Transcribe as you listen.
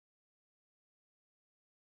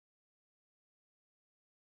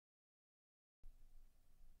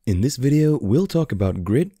In this video, we'll talk about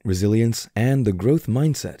grit, resilience, and the growth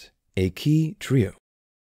mindset, a key trio.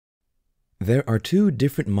 There are two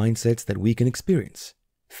different mindsets that we can experience,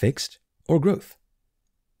 fixed or growth.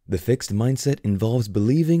 The fixed mindset involves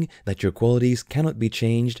believing that your qualities cannot be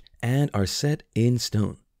changed and are set in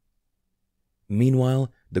stone.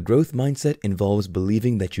 Meanwhile, the growth mindset involves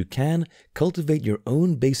believing that you can cultivate your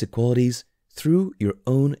own basic qualities through your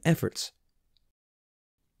own efforts.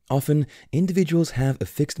 Often, individuals have a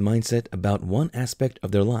fixed mindset about one aspect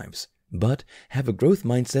of their lives, but have a growth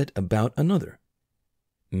mindset about another.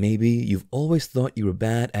 Maybe you've always thought you were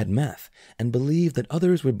bad at math and believed that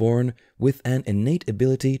others were born with an innate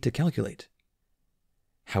ability to calculate.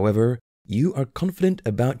 However, you are confident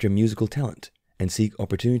about your musical talent and seek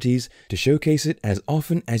opportunities to showcase it as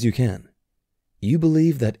often as you can. You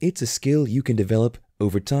believe that it's a skill you can develop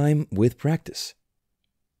over time with practice.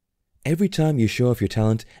 Every time you show off your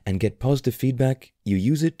talent and get positive feedback, you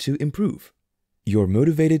use it to improve. You're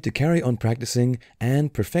motivated to carry on practicing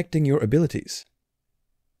and perfecting your abilities.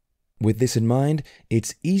 With this in mind,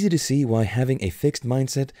 it's easy to see why having a fixed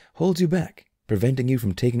mindset holds you back, preventing you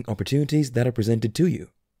from taking opportunities that are presented to you.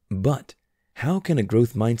 But how can a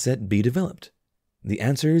growth mindset be developed? The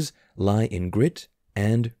answers lie in grit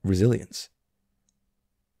and resilience.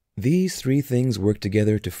 These three things work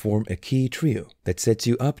together to form a key trio that sets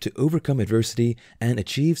you up to overcome adversity and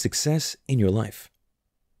achieve success in your life.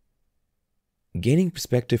 Gaining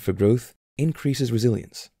perspective for growth increases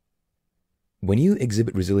resilience. When you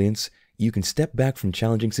exhibit resilience, you can step back from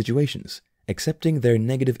challenging situations, accepting their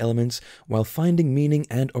negative elements while finding meaning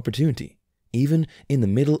and opportunity, even in the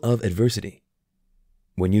middle of adversity.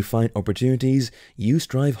 When you find opportunities, you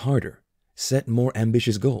strive harder, set more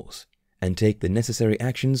ambitious goals, and take the necessary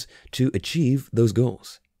actions to achieve those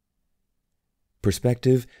goals.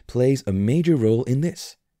 Perspective plays a major role in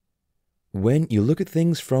this. When you look at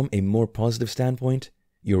things from a more positive standpoint,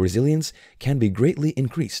 your resilience can be greatly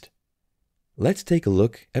increased. Let's take a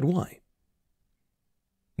look at why.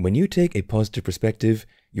 When you take a positive perspective,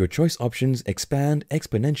 your choice options expand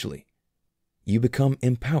exponentially. You become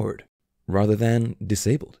empowered rather than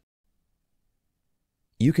disabled.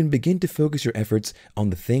 You can begin to focus your efforts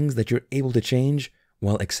on the things that you're able to change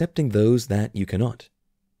while accepting those that you cannot.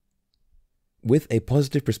 With a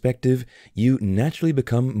positive perspective, you naturally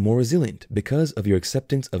become more resilient because of your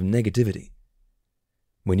acceptance of negativity.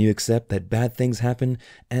 When you accept that bad things happen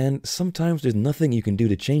and sometimes there's nothing you can do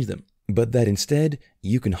to change them, but that instead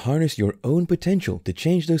you can harness your own potential to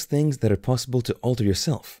change those things that are possible to alter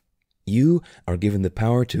yourself, you are given the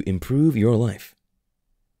power to improve your life.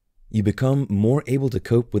 You become more able to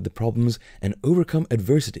cope with the problems and overcome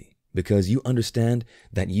adversity because you understand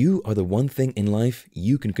that you are the one thing in life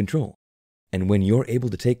you can control. And when you're able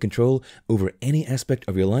to take control over any aspect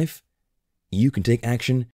of your life, you can take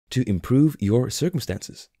action to improve your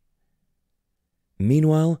circumstances.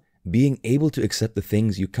 Meanwhile, being able to accept the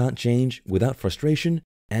things you can't change without frustration,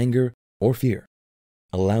 anger, or fear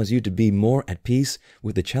allows you to be more at peace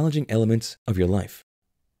with the challenging elements of your life.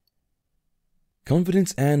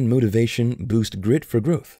 Confidence and motivation boost grit for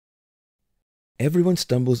growth. Everyone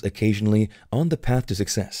stumbles occasionally on the path to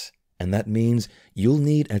success, and that means you'll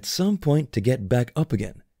need at some point to get back up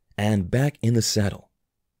again and back in the saddle.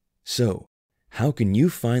 So, how can you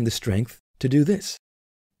find the strength to do this?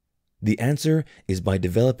 The answer is by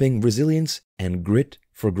developing resilience and grit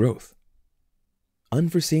for growth.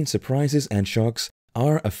 Unforeseen surprises and shocks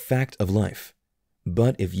are a fact of life,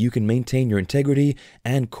 but if you can maintain your integrity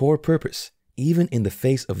and core purpose, even in the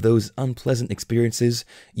face of those unpleasant experiences,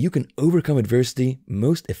 you can overcome adversity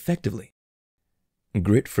most effectively.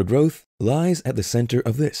 Grit for growth lies at the center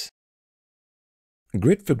of this.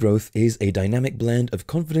 Grit for growth is a dynamic blend of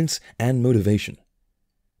confidence and motivation.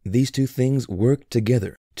 These two things work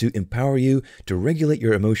together to empower you to regulate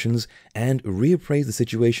your emotions and reappraise the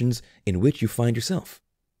situations in which you find yourself.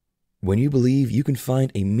 When you believe you can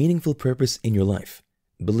find a meaningful purpose in your life,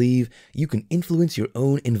 believe you can influence your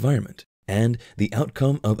own environment and the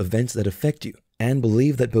outcome of events that affect you, and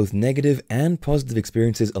believe that both negative and positive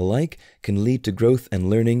experiences alike can lead to growth and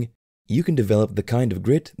learning, you can develop the kind of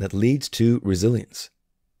grit that leads to resilience.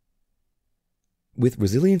 With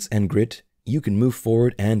resilience and grit, you can move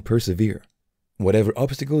forward and persevere, whatever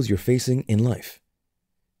obstacles you're facing in life.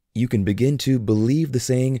 You can begin to believe the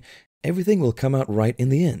saying, everything will come out right in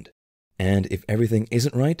the end, and if everything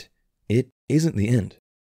isn't right, it isn't the end.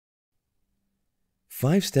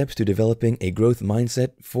 5 steps to developing a growth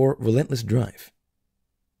mindset for relentless drive.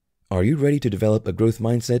 Are you ready to develop a growth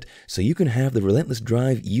mindset so you can have the relentless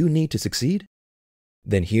drive you need to succeed?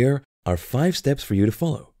 Then here are 5 steps for you to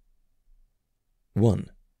follow. 1.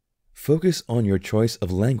 focus on your choice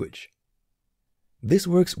of language. This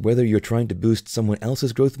works whether you're trying to boost someone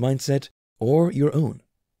else's growth mindset or your own.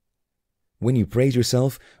 When you praise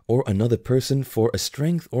yourself or another person for a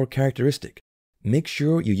strength or characteristic, make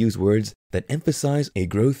sure you use words that emphasize a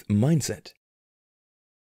growth mindset.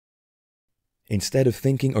 Instead of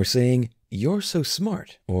thinking or saying, "You're so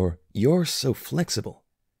smart," or "You're so flexible,"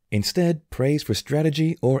 instead praise for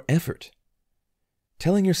strategy or effort.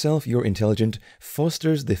 Telling yourself you're intelligent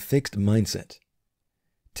fosters the fixed mindset.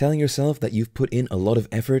 Telling yourself that you've put in a lot of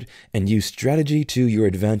effort and use strategy to your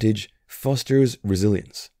advantage fosters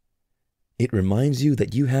resilience. It reminds you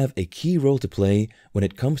that you have a key role to play when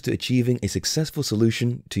it comes to achieving a successful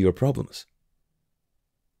solution to your problems.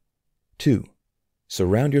 2.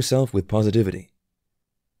 Surround yourself with positivity.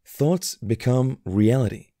 Thoughts become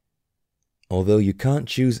reality. Although you can't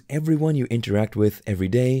choose everyone you interact with every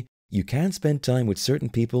day, you can spend time with certain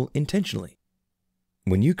people intentionally.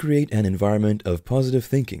 When you create an environment of positive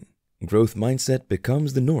thinking, growth mindset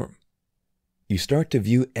becomes the norm. You start to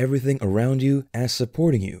view everything around you as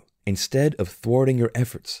supporting you instead of thwarting your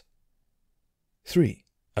efforts. 3.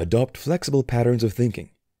 Adopt flexible patterns of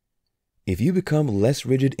thinking. If you become less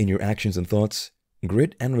rigid in your actions and thoughts,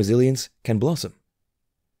 grit and resilience can blossom.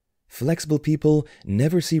 Flexible people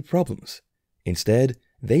never see problems. Instead,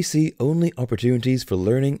 they see only opportunities for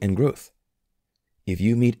learning and growth. If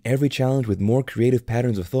you meet every challenge with more creative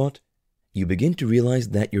patterns of thought, you begin to realize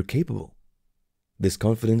that you're capable. This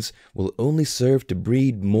confidence will only serve to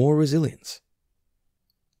breed more resilience.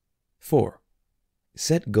 4.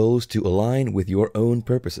 Set goals to align with your own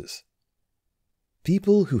purposes.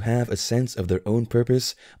 People who have a sense of their own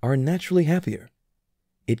purpose are naturally happier.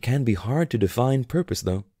 It can be hard to define purpose,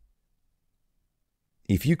 though.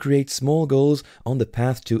 If you create small goals on the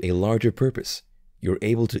path to a larger purpose, you're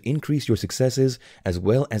able to increase your successes as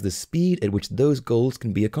well as the speed at which those goals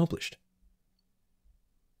can be accomplished.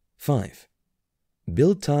 5.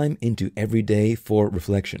 Build time into every day for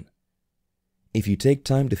reflection. If you take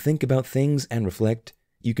time to think about things and reflect,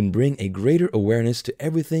 you can bring a greater awareness to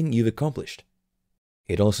everything you've accomplished.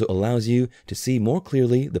 It also allows you to see more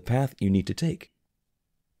clearly the path you need to take.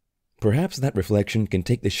 Perhaps that reflection can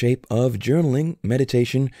take the shape of journaling,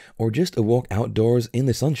 meditation, or just a walk outdoors in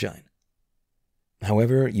the sunshine.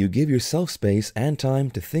 However, you give yourself space and time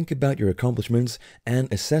to think about your accomplishments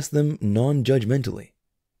and assess them non-judgmentally.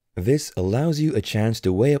 This allows you a chance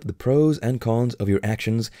to weigh up the pros and cons of your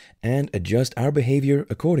actions and adjust our behavior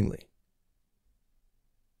accordingly.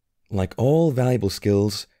 Like all valuable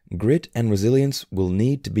skills, grit and resilience will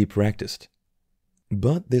need to be practiced.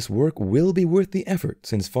 But this work will be worth the effort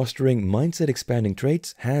since fostering mindset-expanding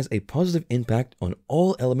traits has a positive impact on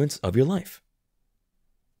all elements of your life.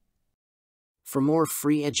 For more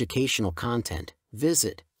free educational content,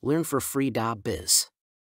 visit learnforfree.biz.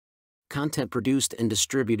 Content produced and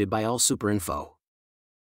distributed by AllSuperInfo.